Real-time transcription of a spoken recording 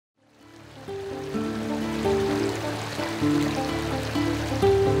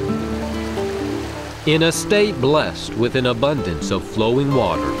In a state blessed with an abundance of flowing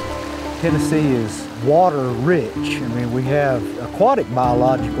water, Tennessee is water rich. I mean, we have aquatic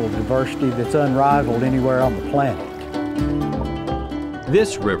biological diversity that's unrivaled anywhere on the planet.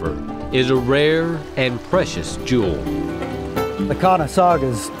 this river is a rare and precious jewel. The Conasauga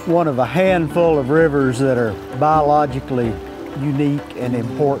is one of a handful of rivers that are biologically unique and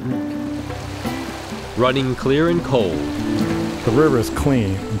important. Running clear and cold, The river is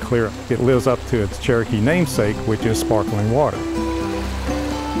clean and clear. It lives up to its Cherokee namesake, which is sparkling water.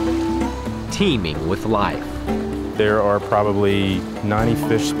 teeming with life. There are probably 90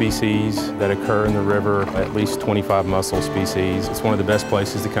 fish species that occur in the river, at least 25 mussel species. It's one of the best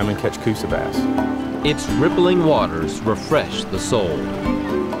places to come and catch coosa bass. Its rippling waters refresh the soul.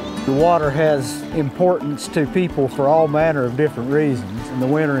 The water has importance to people for all manner of different reasons. In the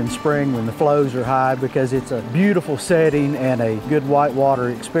winter and spring when the flows are high, because it's a beautiful setting and a good whitewater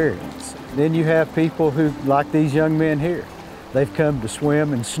experience. Then you have people who, like these young men here, they've come to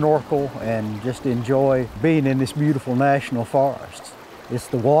swim and snorkel and just enjoy being in this beautiful national forest. It's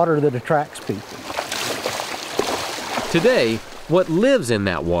the water that attracts people. Today, what lives in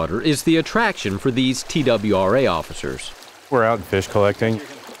that water is the attraction for these TWRA officers. We're out fish collecting.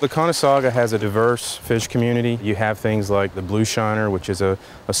 The Conasauga has a diverse fish community. You have things like the blue shiner, which is a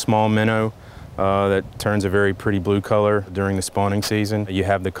small minnow that turns a very pretty blue color during the spawning season. You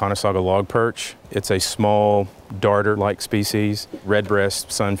have the Conasauga log perch. It's a small darter-like species.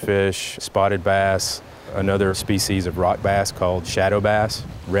 Redbreast sunfish, spotted bass, another species of rock bass called shadow bass,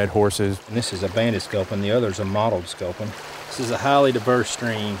 red horses. And this is a banded sculpin, the other's a mottled sculpin. This is a highly diverse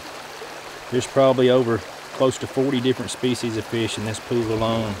stream. There's probably over close to 40 different species of fish in this pool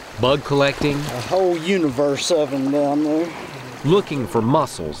alone. Bug collecting, A whole universe of them down there. looking for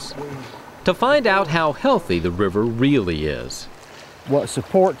mussels, to find out how healthy the river really is. What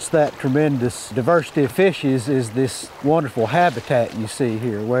supports that tremendous diversity of fishes is this wonderful habitat you see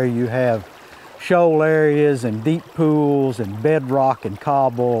here, where you have shoal areas and deep pools and bedrock and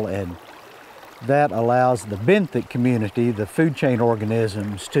cobble, and that allows the benthic community, the food chain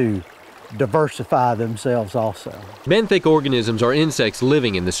organisms, to diversify themselves also. Benthic organisms are insects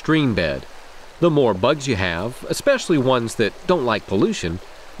living in the stream bed. The more bugs you have, especially ones that don't like pollution,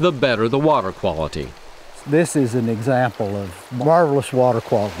 the better the water quality. This is an example of marvelous water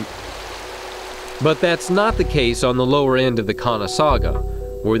quality. But that's not the case on the lower end of the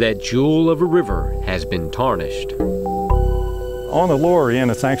Conasauga, where that jewel of a river has been tarnished. On the lower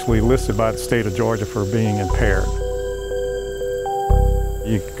end, it's actually listed by the state of Georgia for being impaired.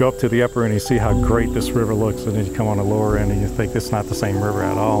 You go up to the upper end and you see how great this river looks, and then you come on the lower end and you think it's not the same river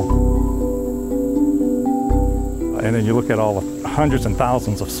at all. And then you look at all the hundreds and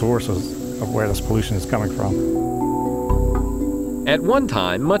thousands of sources of where this pollution is coming from. At one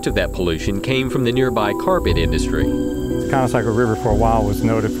time, much of that pollution came from the nearby carpet industry. The Conasauga River for a while was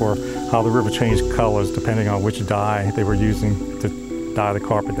noted for how the river changed colors depending on which dye they were using to dye the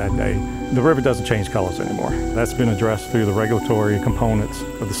carpet that day. The river doesn't change colors anymore. That's been addressed through the regulatory components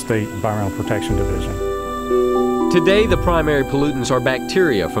of the State Environmental Protection Division. Today, the primary pollutants are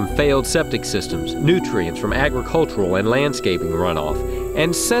bacteria from failed septic systems, nutrients from agricultural and landscaping runoff,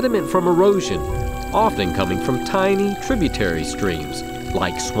 and sediment from erosion, often coming from tiny tributary streams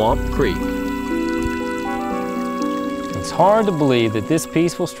like Swamp Creek. It's hard to believe that this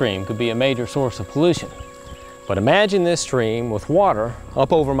peaceful stream could be a major source of pollution. But imagine this stream with water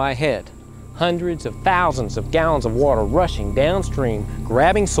up over my head. Hundreds of thousands of gallons of water rushing downstream,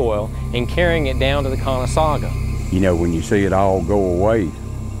 grabbing soil and carrying it down to the Conasauga. You know, when you see it all go away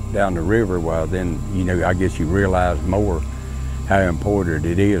down the river, well then, you know, I guess you realize more how important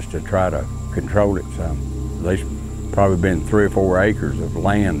it is to try to control it some. There's probably been 3 or 4 acres of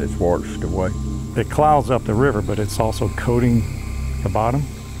land that's washed away. It clouds up the river, but it's also coating the bottom,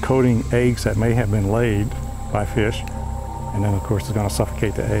 coating eggs that may have been laid by fish, and then of course it's going to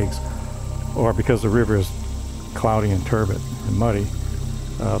suffocate the eggs. Or because the river is cloudy and turbid and muddy,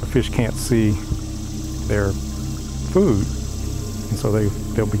 the fish can't see their food, and so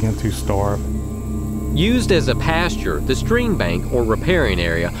they'll begin to starve. Used as a pasture, the stream bank or riparian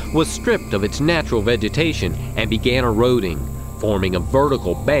area was stripped of its natural vegetation and began eroding, forming a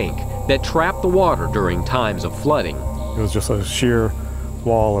vertical bank that trapped the water during times of flooding. It was just a sheer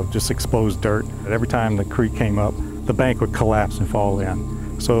wall of just exposed dirt. Every time the creek came up, the bank would collapse and fall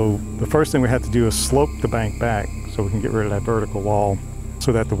in. So the first thing we had to do is slope the bank back so we can get rid of that vertical wall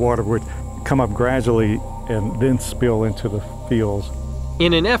so that the water would come up gradually and then spill into the fields.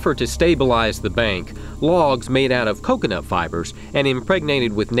 In an effort to stabilize the bank, logs made out of coconut fibers and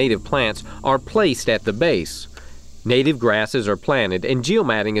impregnated with native plants are placed at the base. Native grasses are planted and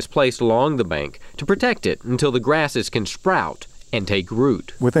geomatting is placed along the bank to protect it until the grasses can sprout and take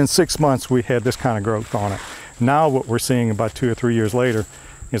root. Within 6 months, we had this kind of growth on it. Now what we're seeing about 2 or 3 years later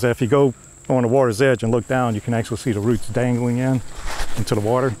is that if you go on the water's edge and look down, you can actually see the roots dangling into the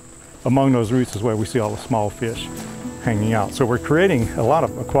water. Among those roots is where we see all the small fish hanging out. So we're creating a lot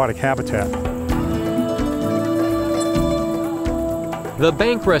of aquatic habitat. The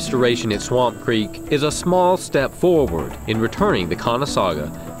bank restoration at Swamp Creek is a small step forward in returning the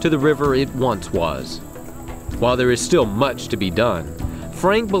Conasauga to the river it once was. While there is still much to be done,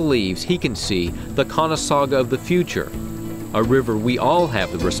 Frank believes he can see the Conasauga of the future, a river we all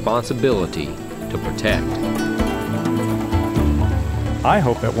have the responsibility to protect. I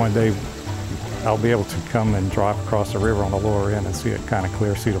hope that one day I'll be able to come and drive across the river on the lower end and see it kind of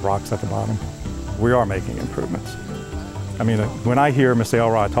clear, see the rocks at the bottom. We are making improvements. I mean, when I hear Mr.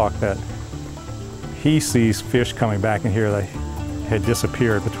 Elrod talk that he sees fish coming back in here that had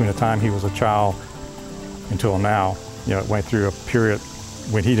disappeared between the time he was a child until now, you know, it went through a period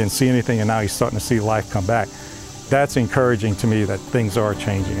when he didn't see anything and now he's starting to see life come back. That's encouraging to me that things are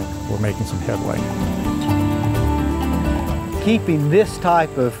changing and we're making some headway. Keeping this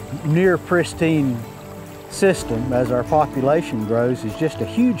type of near pristine system as our population grows is just a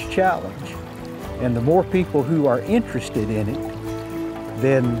huge challenge. And the more people who are interested in it,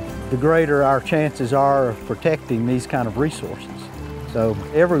 then the greater our chances are of protecting these kind of resources. So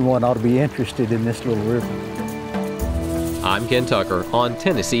everyone ought to be interested in this little river. I'm Ken Tucker on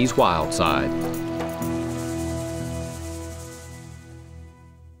Tennessee's Wild Side.